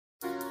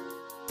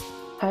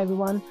Hi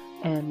everyone,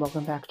 and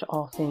welcome back to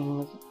All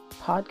Things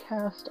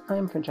Podcast.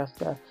 I'm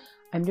Francesca.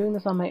 I'm doing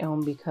this on my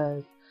own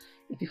because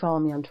if you follow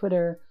me on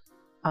Twitter,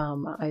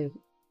 I've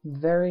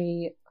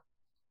very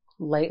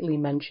lightly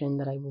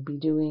mentioned that I will be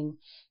doing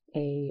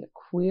a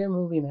queer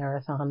movie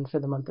marathon for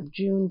the month of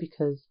June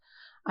because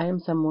I am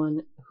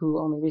someone who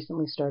only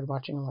recently started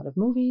watching a lot of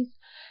movies,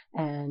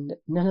 and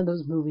none of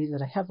those movies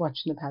that I have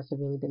watched in the past have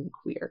really been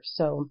queer.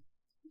 So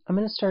I'm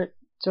going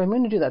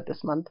to do that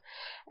this month,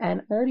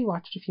 and I already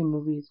watched a few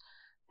movies.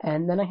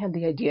 And then I had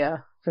the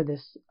idea for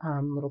this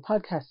little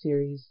podcast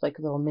series, like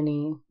little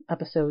mini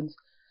episodes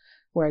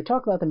where I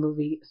talk about the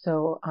movie.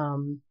 So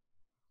I'm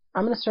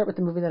going to start with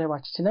the movie that I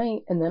watched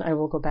tonight, and then I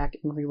will go back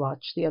and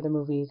rewatch the other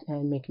movies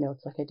and make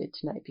notes like I did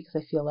tonight, because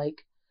I feel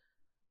like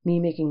me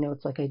making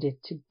notes like I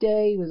did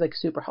today was like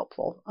super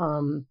helpful.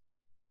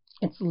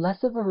 It's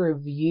less of a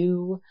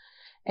review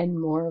and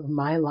more of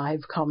my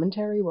live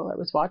commentary while I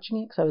was watching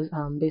it, because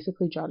I was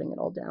basically jotting it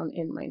all down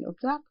in my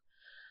notes app.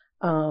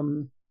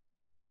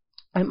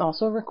 I'm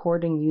also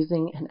recording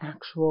using an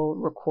actual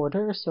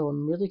recorder, so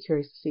I'm really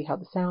curious to see how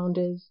the sound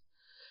is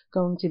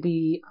going to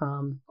be,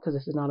 because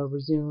this is not over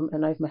Zoom,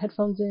 and I have my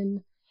headphones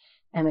in,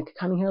 and I could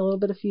kind of hear a little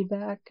bit of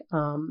feedback,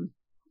 and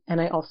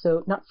I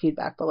also, not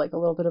feedback, but like a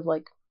little bit of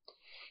like,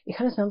 it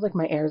kind of sounds like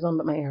my air is on,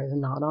 but my air is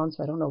not on,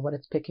 so I don't know what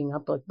it's picking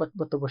up, like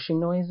what the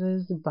whooshing noise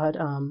is, but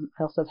I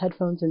also have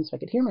headphones in so I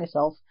could hear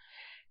myself,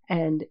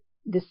 and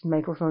this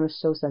microphone is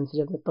so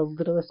sensitive that the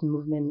littlest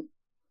movement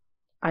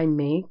I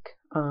make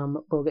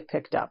will get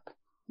picked up.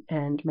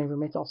 And my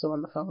roommate's also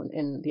on the phone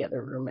in the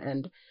other room,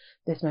 and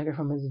this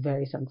microphone is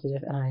very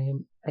sensitive,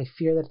 and I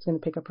fear that it's going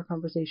to pick up her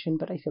conversation,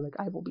 but I feel like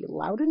I will be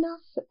loud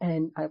enough,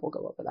 and I will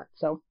go over that.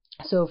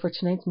 So for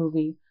tonight's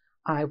movie,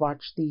 I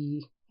watched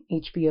the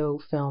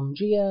HBO film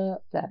Gia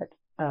that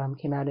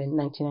came out in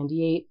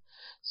 1998,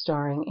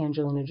 starring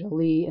Angelina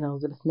Jolie and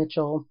Elizabeth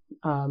Mitchell,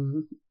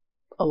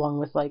 along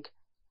with like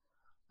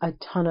a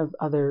ton of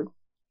other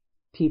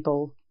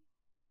people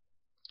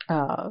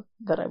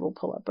that I will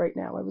pull up right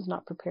now. I was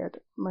not prepared.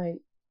 I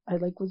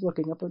was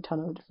looking up a ton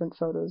of different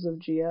photos of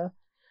Gia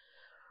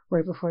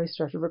right before I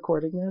started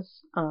recording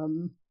this.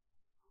 Oh,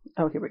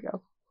 here we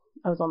go.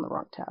 I was on the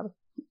wrong tab.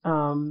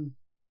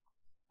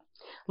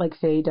 Like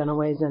Faye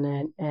Dunaway's in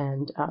it,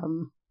 and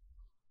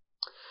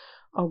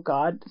oh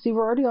God, see,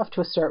 we're already off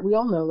to a start. We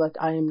all know like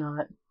I am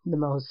not the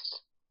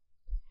most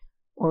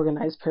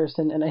organized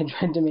person, and I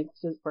tried to make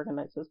this as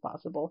organized as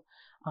possible.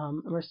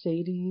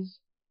 Mercedes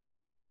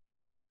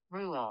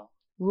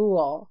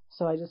Rule.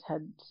 So I just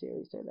had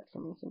Siri say that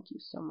for me. Thank you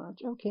so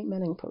much. Oh, Kate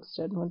Manning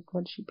posted. What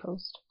did she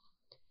post?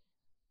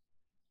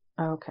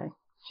 Okay.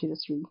 She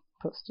just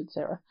reposted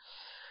Sarah.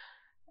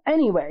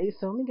 Anyway,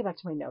 so let me get back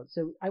to my notes.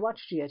 So I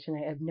watched Gia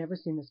tonight. I've never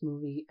seen this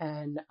movie,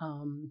 and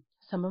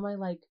some of my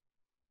like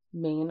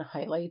main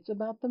highlights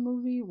about the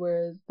movie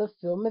was the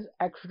film is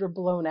extra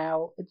blown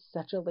out. It's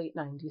such a late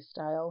 90s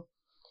style.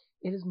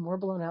 It is more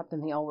blown out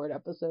than the L Word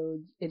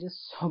episodes. It is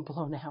so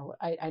blown out.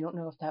 I don't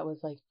know if that was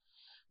like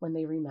when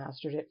they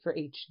remastered it for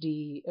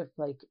HD, if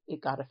like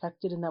it got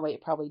affected in that way.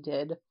 It probably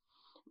did,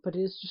 but it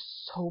is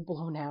just so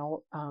blown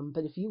out.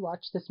 But if you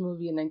watched this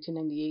movie in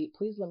 1998,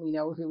 please let me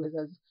know if it was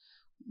as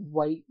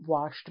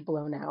whitewashed,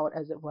 blown out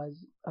as it was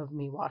of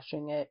me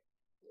watching it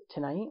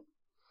tonight.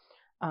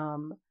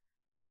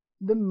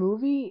 The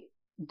movie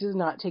does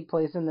not take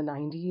place in the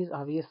 90s.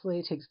 Obviously,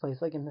 it takes place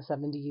like in the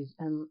 70s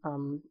and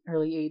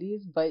early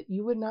 80s, but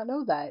you would not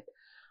know that.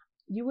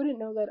 You wouldn't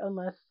know that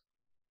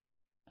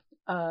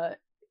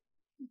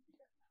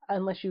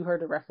unless you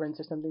heard a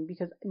reference or something,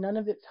 because none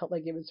of it felt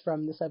like it was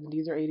from the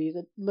 70s or 80s.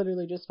 It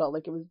literally just felt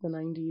like it was the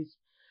 90s.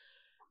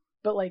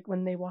 But like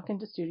when they walk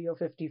into Studio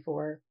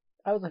 54,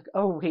 I was like,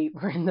 oh wait,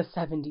 we're in the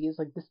 70s.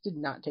 Like this did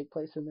not take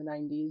place in the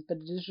 90s, but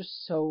it is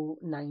just so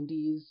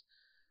 90s.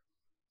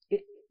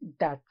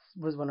 That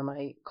was one of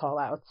my call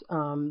outs.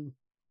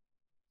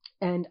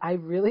 And I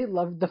really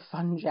loved the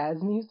fun jazz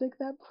music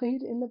that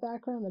played in the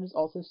background. That is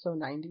also so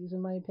 90s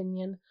in my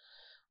opinion.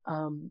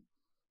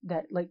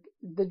 That like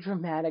the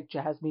dramatic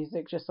jazz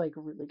music just like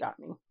really got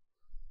me.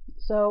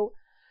 So,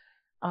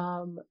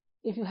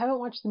 if you haven't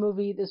watched the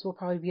movie, this will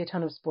probably be a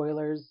ton of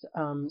spoilers.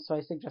 So I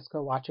suggest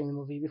go watching the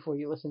movie before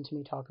you listen to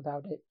me talk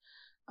about it.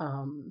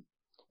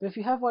 But if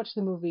you have watched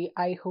the movie,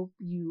 I hope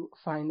you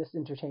find this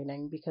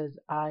entertaining, because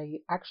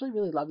I actually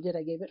really loved it.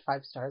 I gave it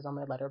 5 stars on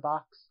my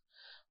Letterboxd.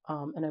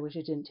 And I wish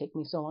it didn't take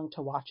me so long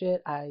to watch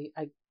it. I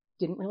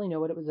didn't really know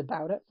what it was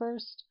about at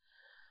first.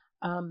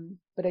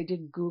 But I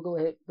did Google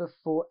it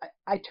before.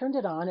 I turned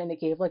it on and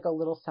it gave like a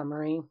little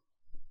summary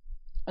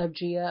of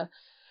Gia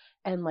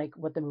and like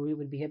what the movie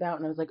would be about.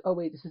 And I was like, oh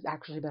wait, this is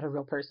actually about a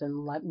real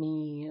person. Let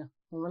me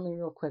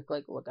real quick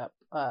like look up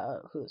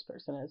who this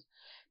person is,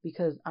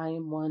 because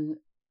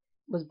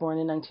was born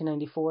in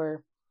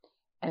 1994,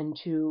 and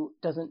 2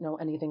 doesn't know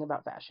anything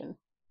about fashion.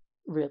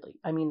 Really.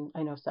 I mean,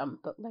 I know some,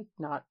 but like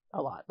not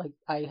a lot. Like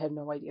I have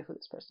no idea who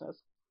this person is.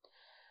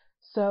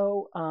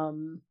 So,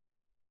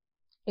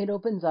 it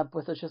opens up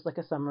with just like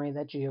a summary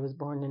that Gia was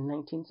born in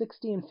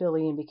 1960 in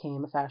Philly and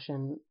became a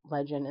fashion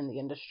legend in the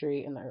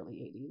industry in the early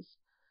 80s.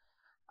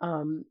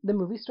 The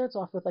movie starts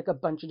off with like a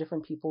bunch of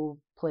different people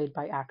played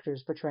by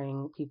actors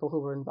portraying people who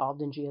were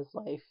involved in Gia's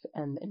life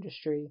and the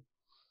industry.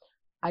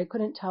 I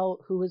couldn't tell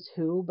who was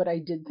who, but I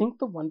did think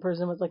the one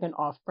person was like an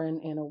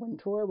off-brand Anna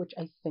Wintour, which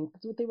I think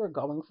that's what they were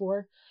going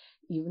for,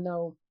 even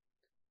though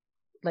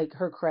like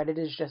her credit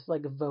is just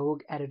like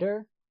Vogue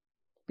editor,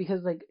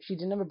 because like she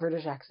didn't have a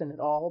British accent at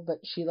all, but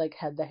she like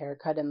had the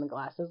haircut and the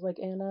glasses like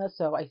Anna,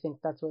 so I think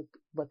that's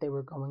what they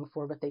were going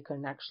for, but they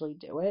couldn't actually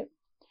do it.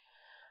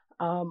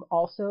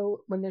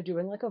 Also when they're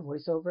doing like a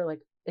voiceover, like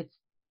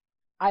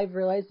I've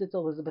realized it's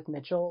Elizabeth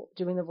Mitchell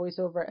doing the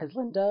voiceover as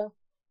Linda,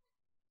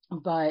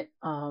 but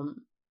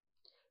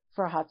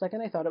for a hot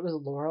second I thought it was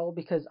Laurel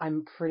because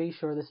I'm pretty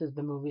sure this is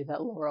the movie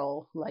that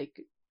Laurel like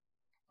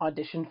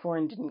auditioned for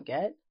and didn't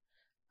get.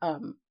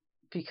 Um,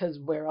 because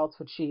where else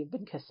would she have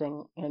been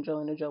kissing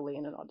Angelina Jolie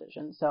in an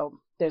audition?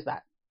 So there's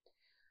that.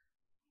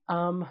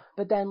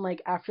 But then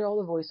like after all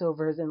the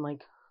voiceovers and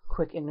like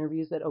quick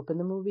interviews that open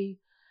the movie,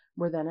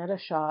 we're then at a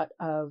shot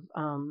of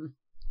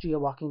Gia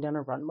walking down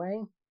a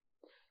runway.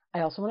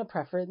 I also want to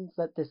preference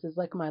that this is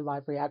like my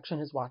live reaction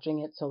is watching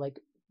it, so like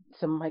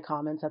some of my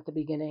comments at the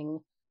beginning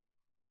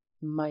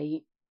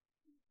might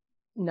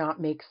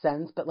not make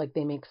sense, but like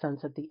they make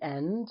sense at the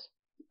end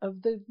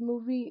of the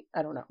movie.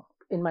 I don't know.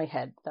 In my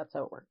head, that's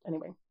how it worked.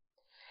 Anyway.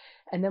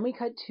 And then we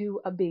cut to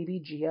a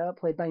baby Gia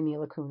played by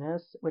Mila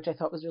Kunis, which I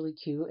thought was really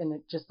cute, and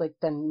it just like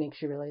then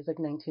makes you realize like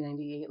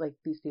 1998, like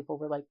these people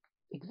were like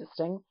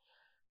existing,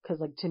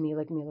 because like to me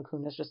like Mila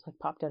Kunis just like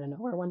popped out of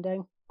nowhere one day.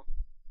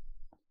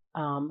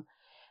 Um,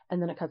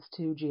 and then it cuts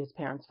to Gia's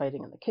parents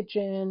fighting in the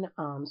kitchen.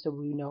 So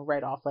we know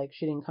right off like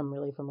she didn't come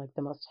really from like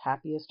the most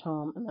happiest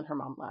home, and then her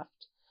mom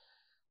left.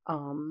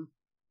 Um,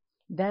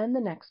 then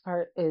the next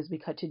part is we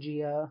cut to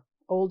Gia,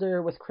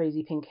 older with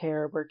crazy pink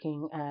hair,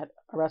 working at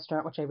a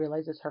restaurant, which I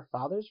realize is her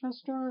father's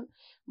restaurant.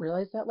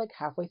 Realized that like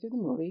halfway through the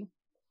movie.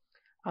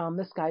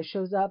 This guy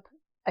shows up.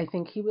 I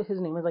think his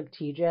name was like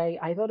TJ.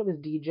 I thought it was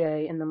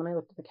DJ, and then when I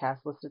looked at the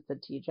cast list, it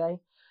said TJ.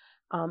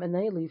 And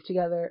they leave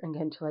together and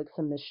get into like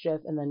some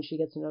mischief, and then she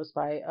gets noticed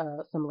by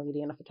some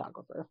lady and a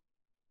photographer.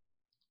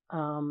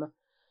 Um,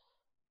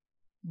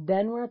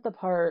 then we're at the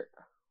part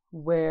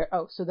where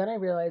so then I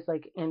realized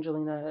like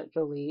Angelina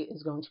Jolie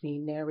is going to be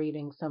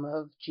narrating some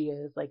of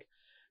Gia's like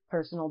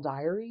personal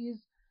diaries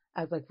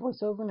as like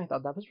voiceover, and I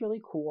thought that was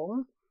really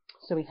cool.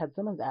 So we had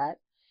some of that.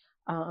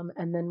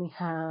 And then we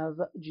have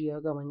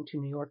Gia going to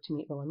New York to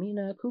meet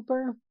Wilhelmina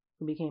Cooper,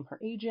 who became her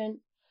agent.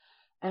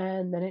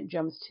 And then it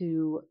jumps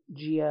to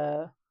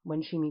Gia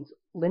when she meets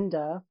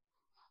Linda,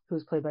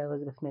 who's played by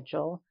Elizabeth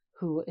Mitchell,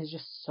 who is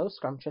just so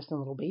scrumptious and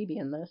little baby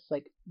in this.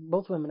 Like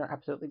both women are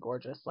absolutely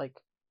gorgeous. Like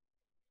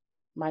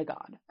my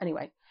God.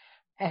 Anyway,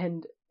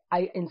 and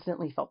I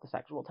instantly felt the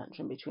sexual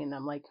tension between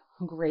them. Like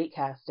great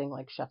casting,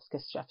 like chef's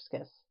kiss, chef's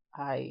kiss.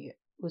 I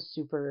was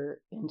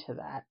super into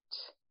that.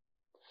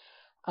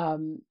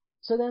 Um,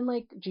 so then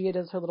like Gia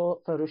does her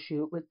little photo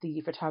shoot with the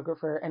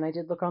photographer, and I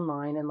did look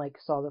online and like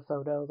saw the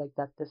photo like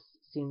that this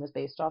scene was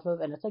based off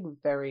of, and it's like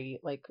very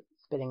like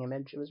spitting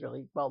image. It was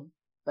really well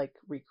like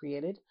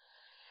recreated.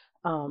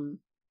 Um,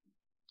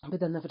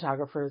 but then the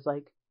photographer is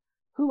like,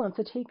 "Who wants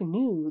to take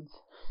nudes?"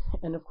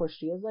 And of course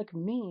she is like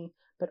me,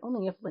 but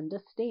only if Linda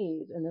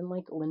stays. And then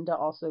like Linda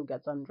also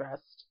gets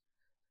undressed,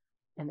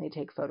 and they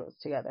take photos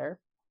together.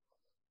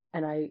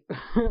 And I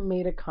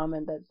made a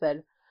comment that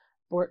said,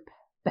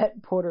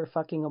 Bet Porter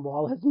fucking a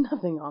wall has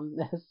nothing on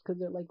this because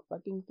they're like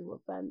fucking through a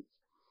fence.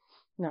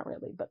 Not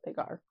really, but they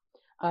are.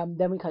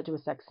 Then we cut to a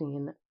sex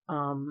scene,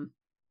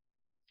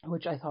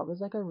 which I thought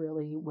was like a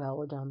really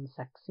well done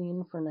sex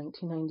scene for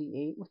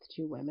 1998 with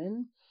two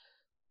women.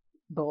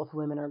 Both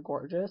women are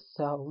gorgeous,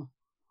 so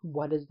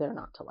what is there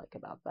not to like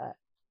about that?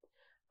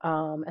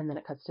 And then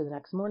it cuts to the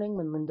next morning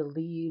when Linda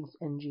leaves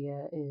and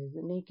Gia is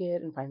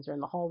naked and finds her in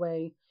the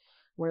hallway,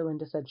 where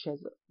Linda said she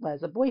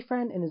has a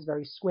boyfriend and is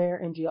very square,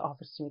 and Gia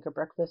offers to make her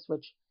breakfast,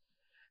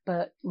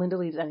 but Linda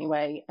leaves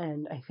anyway,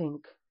 and I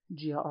think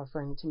Gia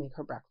offering to make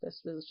her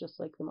breakfast was just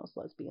like the most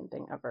lesbian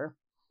thing ever.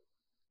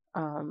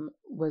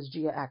 Was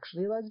Gia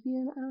actually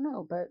lesbian? I don't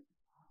know, but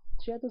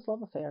she had this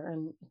love affair,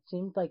 and it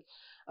seemed like,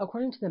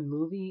 according to the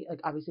movie, like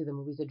obviously the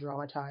movie's a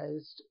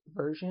dramatized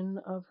version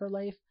of her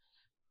life,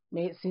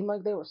 made it seem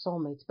like they were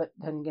soulmates, but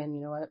then again,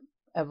 you know what?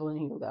 Evelyn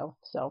Hugo.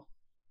 So,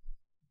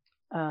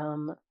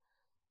 um,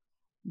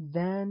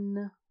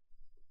 then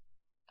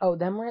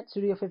then we're at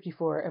Studio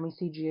 54 and we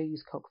see Gia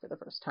use Coke for the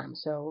first time.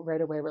 So right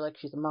away we're like,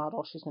 she's a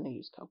model, she's gonna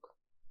use Coke.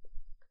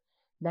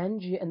 Then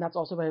Gia, and that's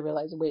also where I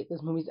realized, wait,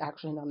 this movie's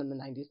actually not in the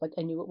 90s. Like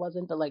I knew it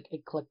wasn't, but like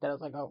it clicked that I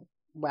was like, oh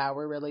wow,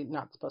 we're really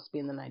not supposed to be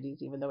in the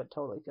 90s, even though it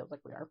totally feels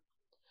like we are.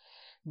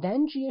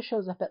 Then Gia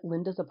shows up at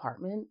Linda's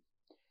apartment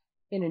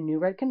in a new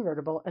red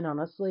convertible, and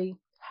honestly,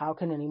 how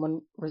can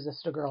anyone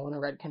resist a girl in a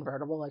red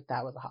convertible? Like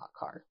that was a hot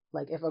car.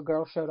 Like if a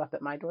girl showed up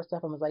at my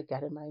doorstep and was like,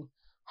 get in my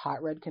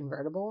hot red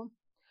convertible,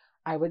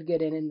 I would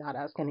get in and not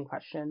ask any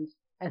questions.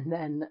 And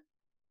then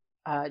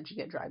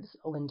Gia drives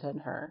Linda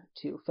and her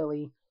to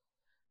Philly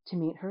to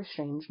meet her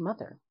estranged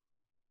mother.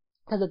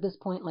 Because at this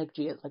point, like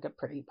Gia is like a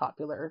pretty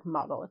popular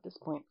model at this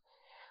point.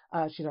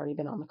 She'd already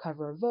been on the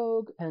cover of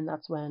Vogue, and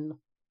that's when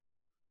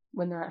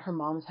they're at her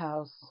mom's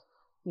house,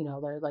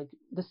 they're like,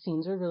 the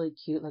scenes are really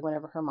cute. Like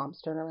whenever her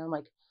mom's turn around,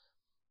 like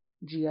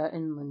Gia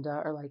and Linda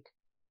are like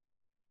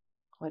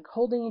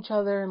holding each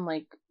other and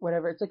like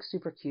whatever. It's like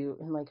super cute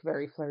and like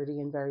very flirty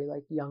and very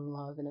like young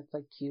love, and it's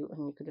like cute,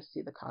 and you could just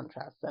see the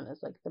contrast then as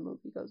like the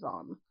movie goes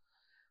on.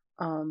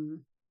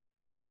 Um,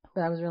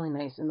 but that was really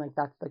nice, and like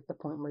that's like the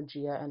point where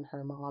Gia and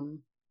her mom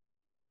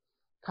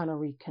kind of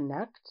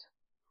reconnect,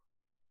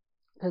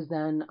 because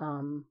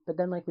but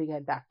then like we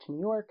get back to New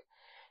York,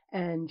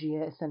 and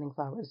Gia is sending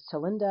flowers to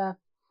Linda,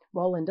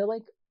 while Linda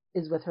like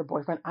is with her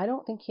boyfriend. I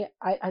don't think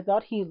I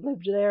thought he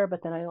lived there,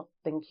 but then I don't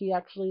think he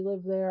actually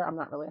lived there. I'm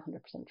not really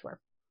 100% sure.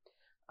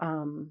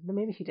 But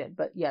maybe he did.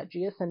 But yeah,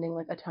 Gia's sending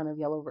like a ton of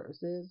yellow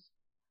roses,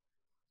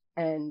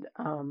 and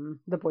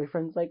the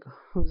boyfriend's like,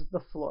 who's the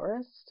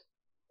florist?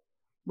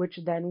 Which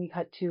then we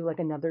cut to like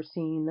another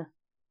scene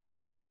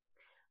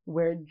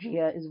where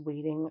Gia is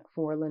waiting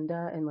for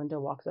Linda, and Linda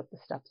walks up the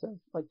steps of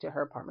like to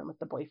her apartment with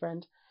the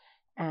boyfriend,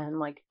 and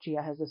like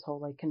Gia has this whole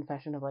like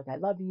confession of like, I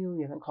love you,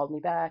 you haven't called me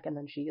back, and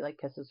then she like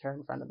kisses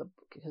Linda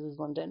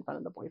in front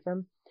of the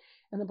boyfriend,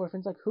 and the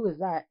boyfriend's like, who is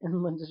that?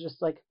 And Linda's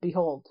just like,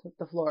 behold,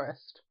 the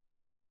florist.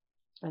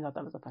 I thought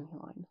that was a funny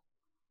line.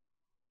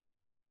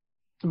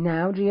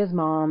 Now Gia's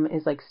mom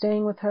is like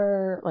staying with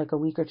her like a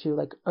week or two,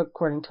 like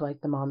according to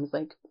like the mom's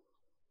like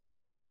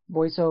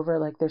voiceover,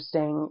 like they're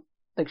staying,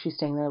 like she's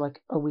staying there like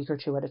a week or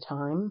two at a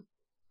time,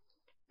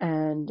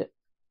 and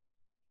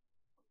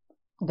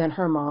then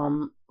her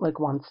mom like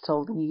wants to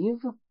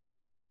leave,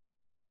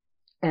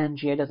 and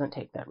Gia doesn't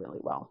take that really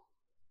well,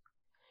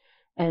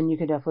 and you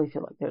can definitely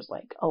feel like there's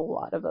like a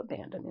lot of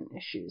abandonment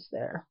issues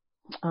there.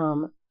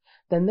 um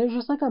then there's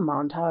just like a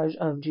montage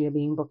of Gia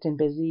being booked and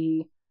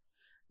busy,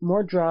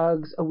 more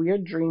drugs, a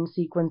weird dream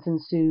sequence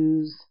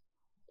ensues,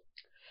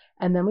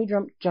 and then we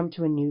jump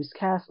to a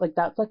newscast. Like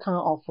that's like kind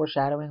of all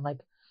foreshadowing, like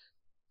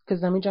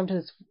because then we jump to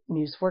this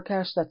news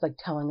forecast that's like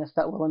telling us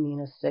that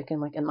Wilhelmina's sick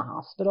and like in the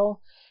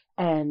hospital,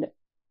 and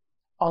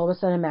all of a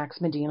sudden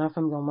Max Medina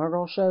from Gilmore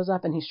Girls shows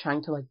up, and he's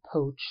trying to like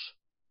poach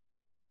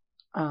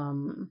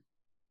um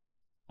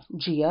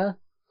Gia,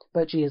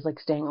 but Gia's like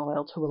staying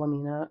loyal to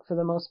Wilhelmina for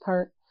the most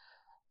part.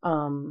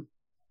 Um,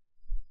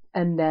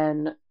 and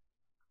then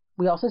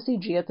we also see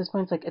Gia at this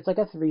point. It's like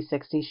a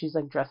 360. She's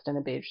like dressed in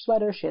a beige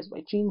sweater. She has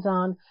white jeans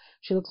on.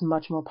 She looks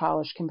much more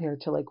polished compared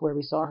to like where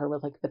we saw her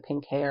with like the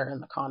pink hair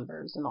and the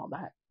Converse and all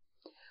that.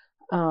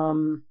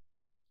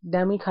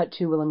 Then we cut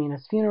to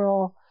Wilhelmina's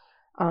funeral.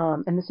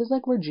 And this is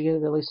like where Gia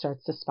really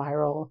starts to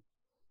spiral.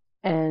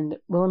 And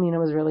Wilhelmina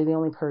was really the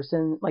only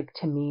person, like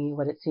to me,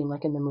 what it seemed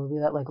like in the movie,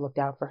 that like looked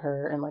out for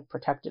her and like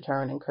protected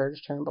her and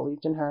encouraged her and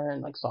believed in her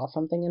and like saw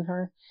something in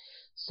her.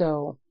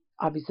 So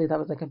obviously that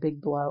was like a big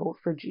blow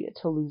for Gia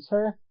to lose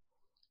her.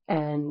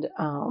 And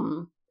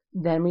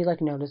then we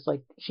like notice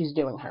like she's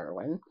doing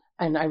heroin.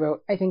 And I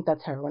wrote, I think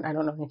that's heroin. I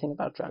don't know anything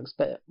about drugs,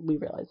 but we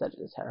realize that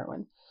it is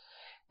heroin.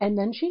 And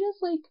then she does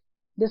like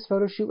this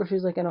photo shoot where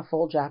she's like in a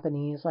full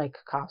Japanese like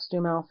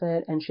costume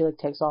outfit, and she like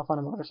takes off on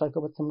a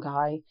motorcycle with some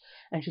guy,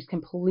 and she's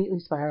completely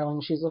spiraling.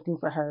 She's looking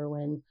for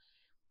heroin.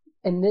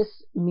 And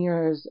this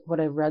mirrors what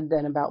I read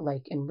then about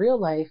like in real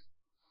life,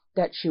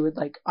 that she would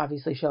like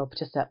obviously show up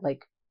to set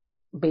like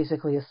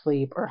basically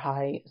asleep or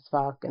high as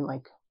fuck and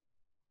like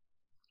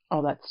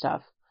all that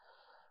stuff.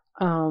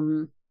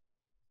 Um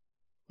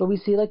but we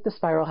see like the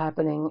spiral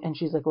happening, and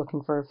she's like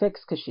looking for a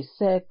fix because she's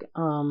sick.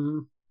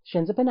 She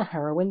ends up in a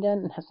heroin den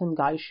and has some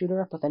guy shoot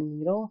her up with a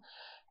needle,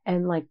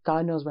 and like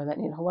God knows where that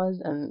needle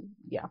was, and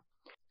yeah.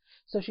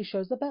 So she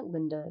shows up at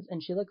Linda's,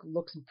 and she like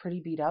looks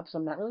pretty beat up. So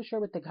I'm not really sure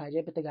what the guy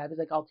did, but the guy was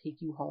like, "I'll take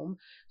you home."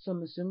 So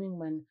I'm assuming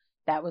when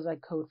that was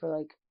like code for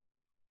like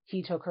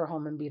he took her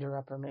home and beat her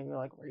up, or maybe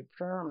like raped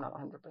her. I'm not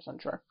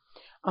 100% sure.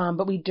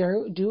 But we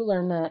do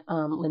learn that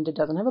Linda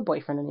doesn't have a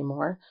boyfriend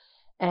anymore,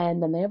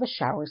 and then they have a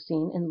shower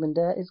scene, and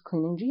Linda is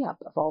cleaning Gia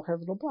up of all her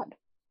little blood.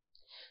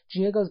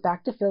 Gia goes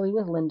back to Philly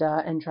with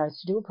Linda and tries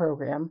to do a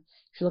program.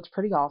 She looks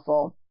pretty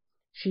awful.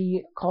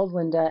 She calls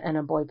Linda, and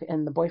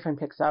the boyfriend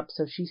picks up.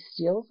 So she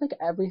steals like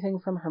everything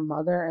from her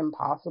mother and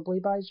possibly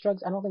buys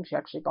drugs. I don't think she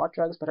actually bought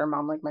drugs, but her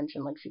mom like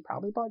mentioned like she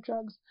probably bought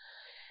drugs.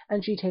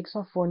 And she takes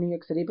off for New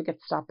York City, but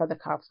gets stopped by the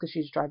cops because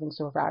she's driving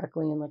so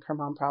erratically, and like her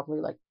mom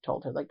probably like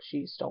told her like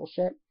she stole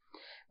shit.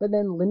 But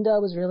then Linda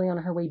was really on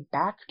her way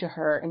back to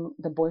her, and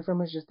the boyfriend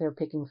was just there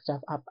picking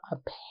stuff up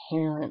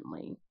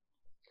apparently.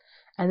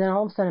 And then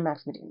all of a sudden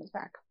Max Medina is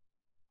back,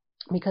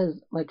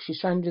 because like she's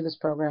trying to do this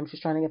program,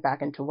 she's trying to get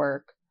back into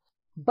work,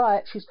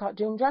 but she's caught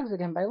doing drugs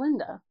again by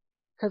Linda.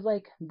 Because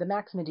like the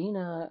Max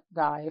Medina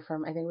guy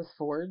from, I think it was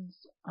Ford's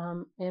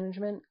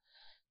management,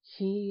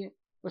 he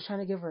was trying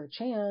to give her a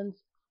chance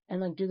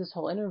and like do this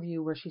whole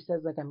interview where she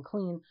says like, I'm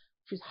clean.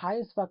 She's high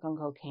as fuck on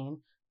cocaine.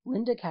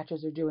 Linda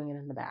catches her doing it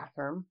in the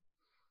bathroom,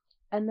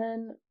 and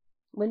then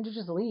Linda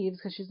just leaves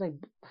because she's like,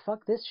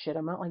 fuck this shit,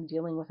 I'm not like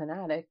dealing with an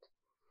addict.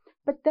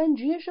 But then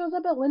Gia shows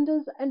up at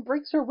Linda's and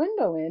breaks her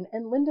window in,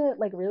 and Linda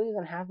like really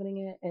isn't having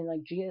it, and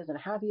like Gia isn't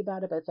happy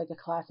about it. But it's like a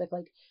classic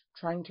like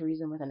trying to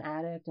reason with an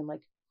addict, and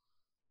like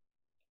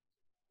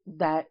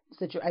that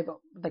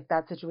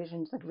that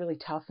situation is like really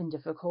tough and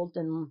difficult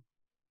and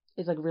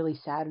is like really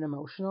sad and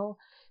emotional.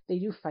 They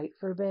do fight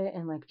for a bit,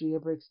 and like Gia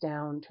breaks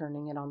down,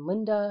 turning it on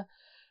Linda,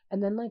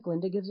 and then like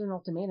Linda gives her an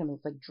ultimatum.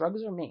 It's like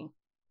drugs or me.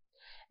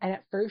 And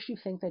at first you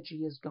think that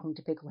Gia's going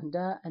to pick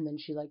Linda, and then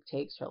she like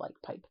takes her like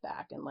pipe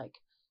back, and like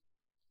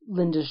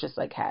Linda's just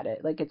like had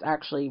it. Like it's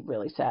actually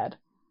really sad.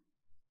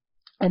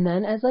 And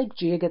then as like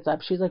Gia gets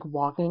up, she's like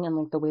walking, and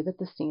like the way that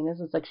the scene is,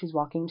 it's like she's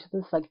walking to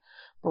this like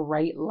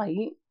bright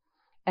light,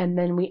 and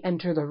then we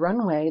enter the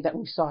runway that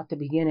we saw at the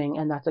beginning,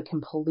 and that's a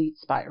complete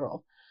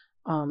spiral.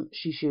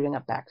 She's shooting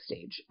up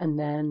backstage, and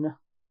then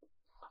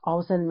all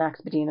of a sudden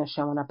Max Medina's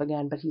showing up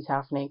again, but he's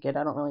half naked.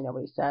 I don't really know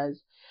what he says.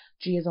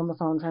 Gia's on the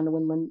phone trying to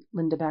win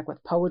Linda back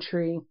with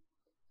poetry.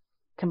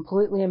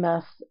 Completely a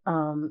mess.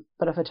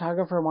 But a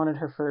photographer wanted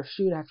her for a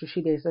shoot after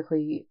she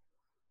basically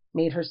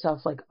made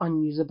herself like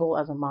unusable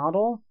as a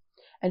model,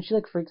 and she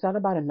like freaks out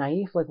about a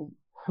knife. Like,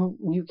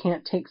 you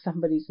can't take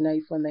somebody's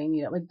knife when they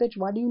need it. Like, bitch,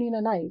 why do you need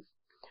a knife?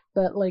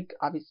 But like,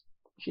 obviously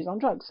she's on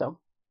drugs, so.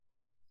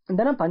 And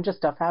then a bunch of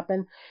stuff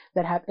happened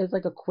that is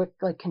like a quick,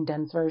 like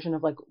condensed version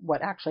of like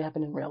what actually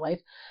happened in real life.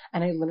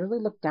 And I literally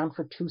looked down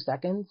for 2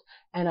 seconds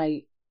and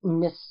I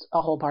missed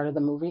a whole part of the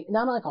movie.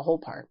 Not like a whole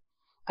part.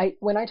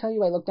 When I tell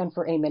you I looked down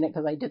for a minute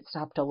because I did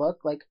stop to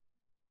look, like,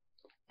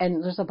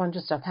 and there's a bunch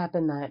of stuff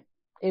happened that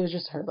it was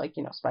just her, like,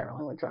 you know,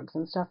 spiraling with drugs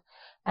and stuff.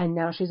 And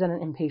now she's at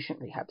an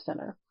inpatient rehab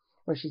center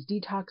where she's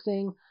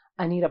detoxing.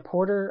 Anita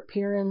Porter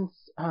appearance.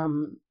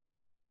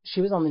 She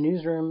was on the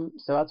Newsroom,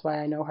 so that's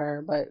why I know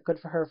her, but good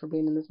for her for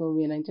being in this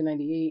movie in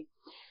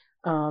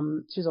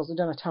 1998. She's also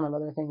done a ton of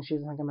other things. She's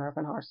in like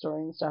American Horror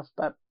Story and stuff,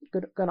 but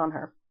good on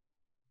her.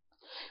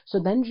 So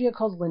then Gia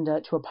calls Linda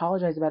to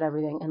apologize about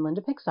everything, and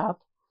Linda picks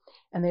up,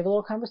 and they have a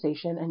little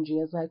conversation, and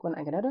Gia's like, when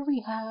I get out of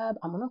rehab,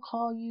 I'm going to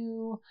call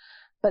you.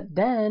 But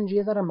then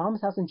Gia's at her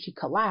mom's house, and she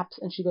collapses,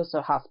 and she goes to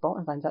the hospital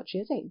and finds out she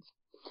has AIDS.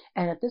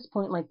 And at this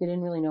point, like, they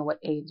didn't really know what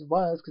AIDS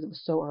was because it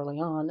was so early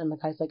on. And the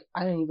guy's like,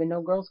 I didn't even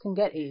know girls can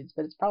get AIDS,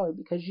 but it's probably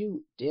because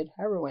you did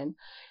heroin.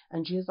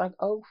 And she's like,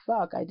 oh,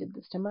 fuck, I did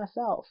this to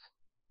myself.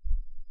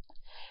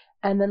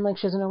 And then, like,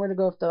 she doesn't know where to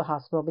go to the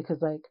hospital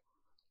because, like,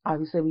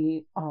 obviously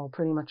we all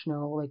pretty much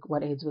know, like,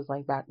 what AIDS was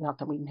like back. Not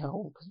that we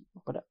know,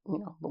 but, you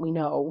know, but we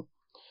know.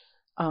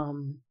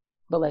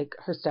 But like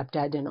her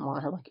stepdad didn't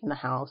want her like in the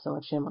house, and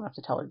like she didn't want to have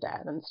to tell her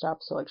dad and stuff.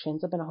 So like she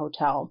ends up in a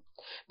hotel.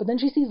 But then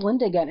she sees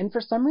Linda again, and for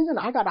some reason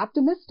I got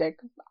optimistic.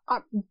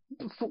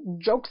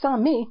 Joke's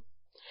on me.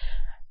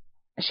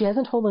 She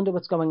hasn't told Linda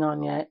what's going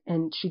on yet,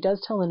 and she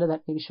does tell Linda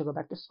that maybe she'll go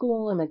back to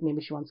school and like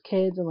maybe she wants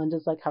kids. And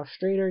Linda's like, "How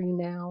straight are you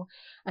now?"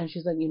 And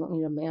she's like, "You don't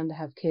need a man to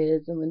have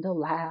kids." And Linda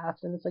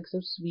laughs, and it's like so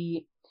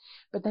sweet.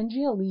 But then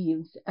Gia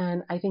leaves,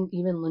 and I think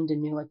even Linda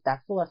knew like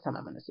that's the last time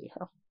I'm going to see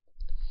her.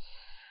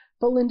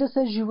 But Linda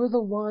says, you were the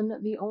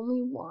one, the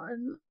only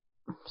one.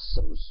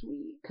 So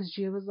sweet. Because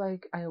Gia was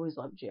like, I always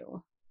loved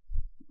you.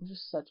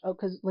 Just such,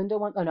 because Linda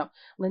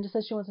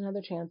says she wants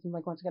another chance and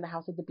like wants to get a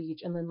house at the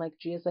beach. And then like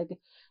Gia's like,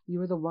 you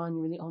were the one,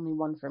 you were the only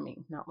one for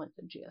me. Not Linda,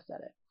 Gia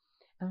said it.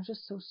 And it was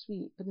just so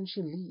sweet. But then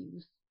she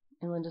leaves.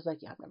 And Linda's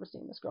like, yeah, I've never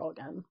seen this girl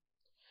again.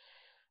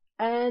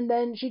 And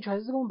then she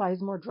tries to go and buy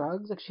more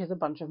drugs. Like she has a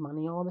bunch of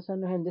money all of a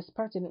sudden. And this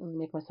part didn't really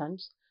make much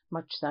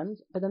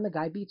sense. But then the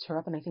guy beats her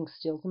up and I think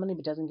steals the money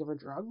but doesn't give her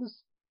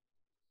drugs.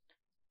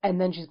 And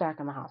then she's back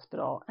in the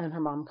hospital and her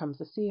mom comes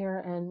to see her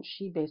and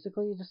she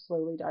basically just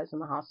slowly dies in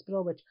the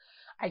hospital, which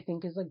I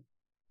think is like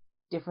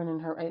different in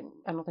her.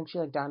 I don't think she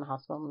like died in the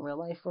hospital in real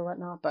life or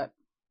whatnot, but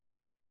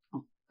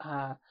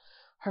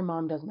her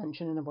mom does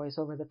mention in a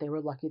voiceover that they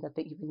were lucky that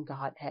they even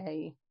got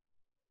a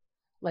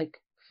like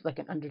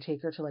an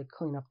undertaker to like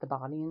clean up the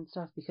body and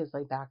stuff, because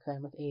like back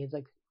then with AIDS,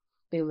 like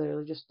they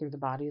literally just threw the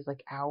bodies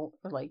like out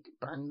or like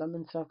burned them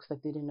and stuff because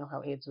like they didn't know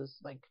how AIDS was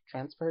like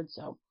transferred.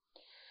 So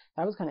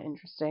that was kind of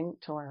interesting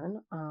to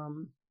learn.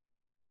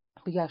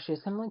 But yeah, she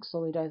just kind of like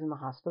slowly dies in the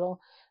hospital,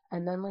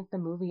 and then like the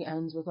movie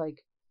ends with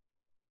like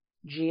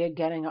Gia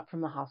getting up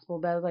from the hospital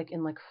bed like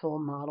in like full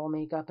model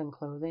makeup and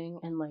clothing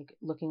and like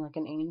looking like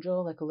an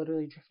angel, like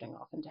literally drifting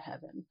off into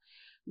heaven.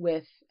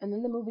 And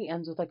then the movie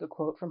ends with like a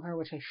quote from her,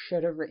 which I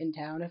should have written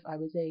down if I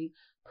was a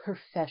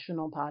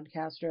professional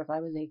podcaster, if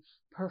I was a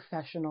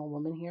professional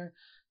woman here.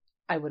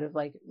 I would have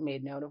like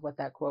made note of what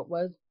that quote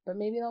was, but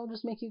maybe that'll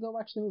just make you go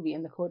watch the movie.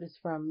 And the quote is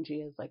from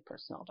Gia's like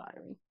personal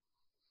diary.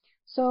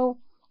 So,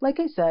 like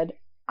I said,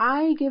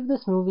 I give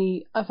this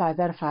movie a 5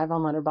 out of 5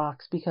 on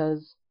Letterboxd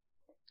because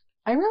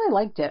I really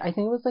liked it. I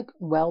think it was like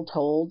well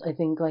told. I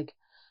think like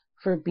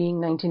for being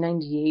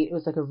 1998, it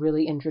was like a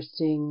really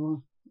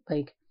interesting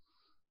like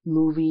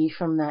movie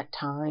from that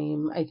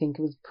time. I think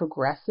it was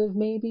progressive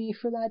maybe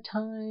for that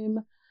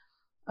time.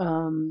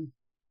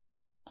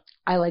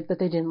 I like that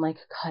they didn't like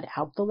cut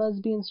out the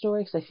lesbian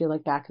story, because I feel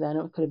like back then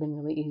it could have been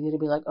really easy to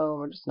be like, oh,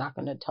 we're just not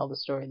going to tell the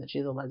story that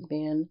she's a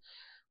lesbian,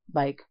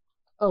 like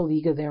A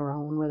League of Their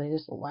Own, where they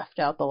just left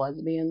out the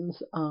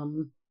lesbians.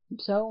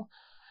 So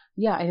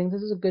yeah, I think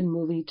this is a good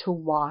movie to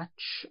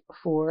watch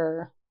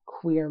for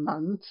queer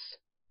months,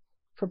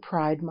 for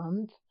Pride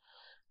Month.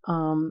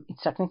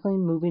 It's technically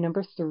movie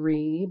number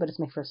 3, but it's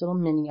my first little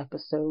mini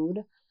episode.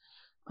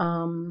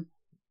 And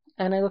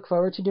I look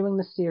forward to doing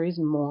this series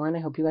more, and I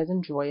hope you guys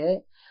enjoy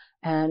it.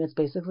 And it's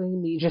basically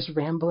me just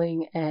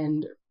rambling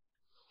and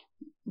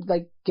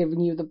like giving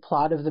you the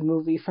plot of the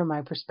movie from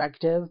my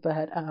perspective,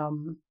 but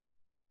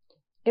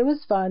it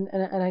was fun,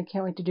 and I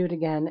can't wait to do it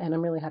again. And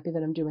I'm really happy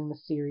that I'm doing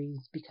this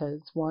series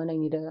because, one, I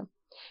need to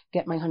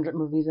get my 100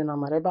 movies in on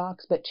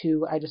Letterboxd, but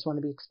two, I just want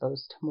to be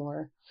exposed to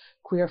more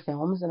queer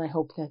films, and I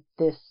hope that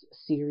this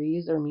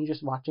series, or me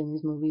just watching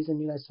these movies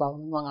and you guys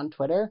following along on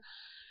Twitter,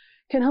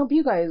 can help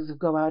you guys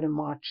go out and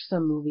watch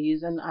some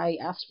movies. And I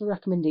asked for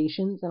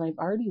recommendations, and I've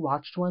already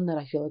watched one that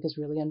I feel like is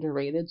really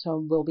underrated, so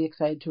I will be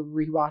excited to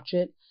rewatch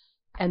it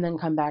and then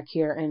come back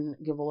here and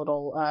give a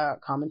little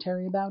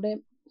commentary about it.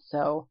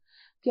 So,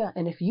 yeah,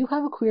 and if you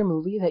have a queer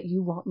movie that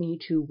you want me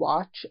to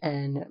watch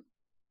and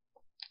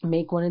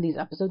make one of these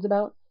episodes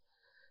about,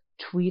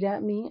 tweet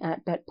at me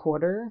at Bet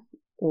Porter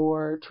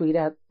or tweet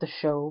at the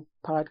show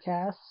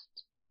podcast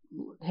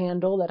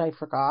handle that I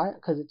forgot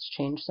because it's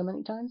changed so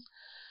many times.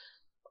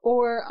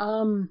 Or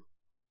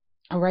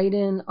write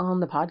in on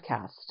the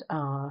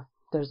podcast.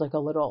 There's like a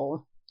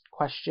little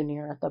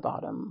questionnaire at the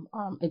bottom.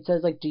 It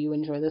says like, do you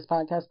enjoy this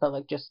podcast? But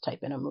like just type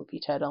in a movie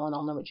title and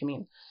I'll know what you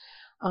mean.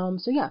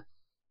 So yeah.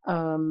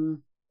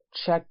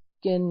 Check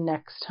in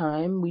next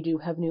time. We do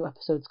have new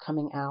episodes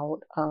coming out.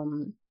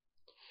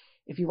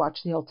 If you watch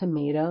The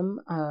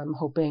Ultimatum, I'm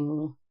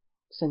hoping,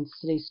 since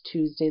today's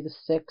Tuesday the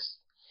 6th,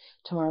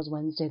 tomorrow's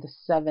Wednesday the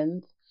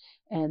 7th,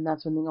 and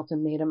that's when the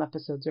Ultimatum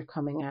episodes are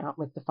coming out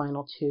with the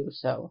final 2.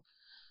 So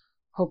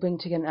hoping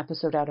to get an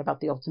episode out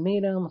about The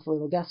Ultimatum with a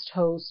little guest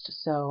host.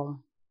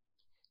 So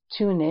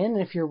tune in.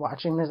 If you're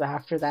watching this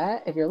after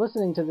that, if you're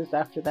listening to this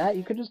after that,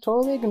 you could just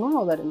totally ignore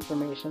all that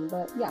information.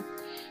 But yeah,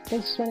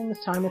 thanks for spending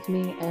this time with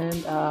me,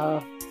 and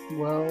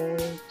we'll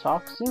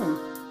talk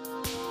soon.